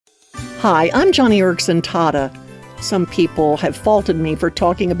Hi, I'm Johnny Erickson Tata. Some people have faulted me for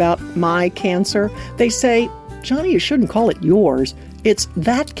talking about my cancer. They say, Johnny, you shouldn't call it yours. It's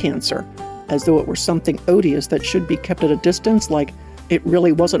that cancer, as though it were something odious that should be kept at a distance, like it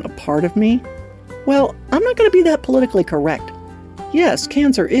really wasn't a part of me. Well, I'm not going to be that politically correct. Yes,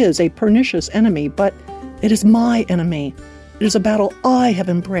 cancer is a pernicious enemy, but it is my enemy. It is a battle I have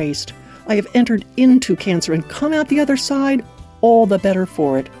embraced. I have entered into cancer and come out the other side all the better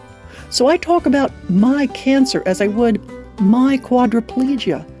for it. So I talk about my cancer as I would my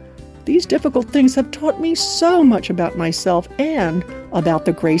quadriplegia. These difficult things have taught me so much about myself and about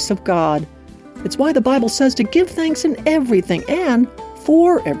the grace of God. It's why the Bible says to give thanks in everything and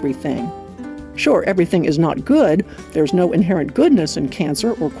for everything. Sure, everything is not good. There's no inherent goodness in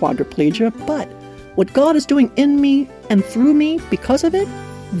cancer or quadriplegia, but what God is doing in me and through me because of it,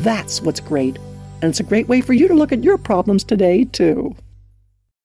 that's what's great. And it's a great way for you to look at your problems today, too.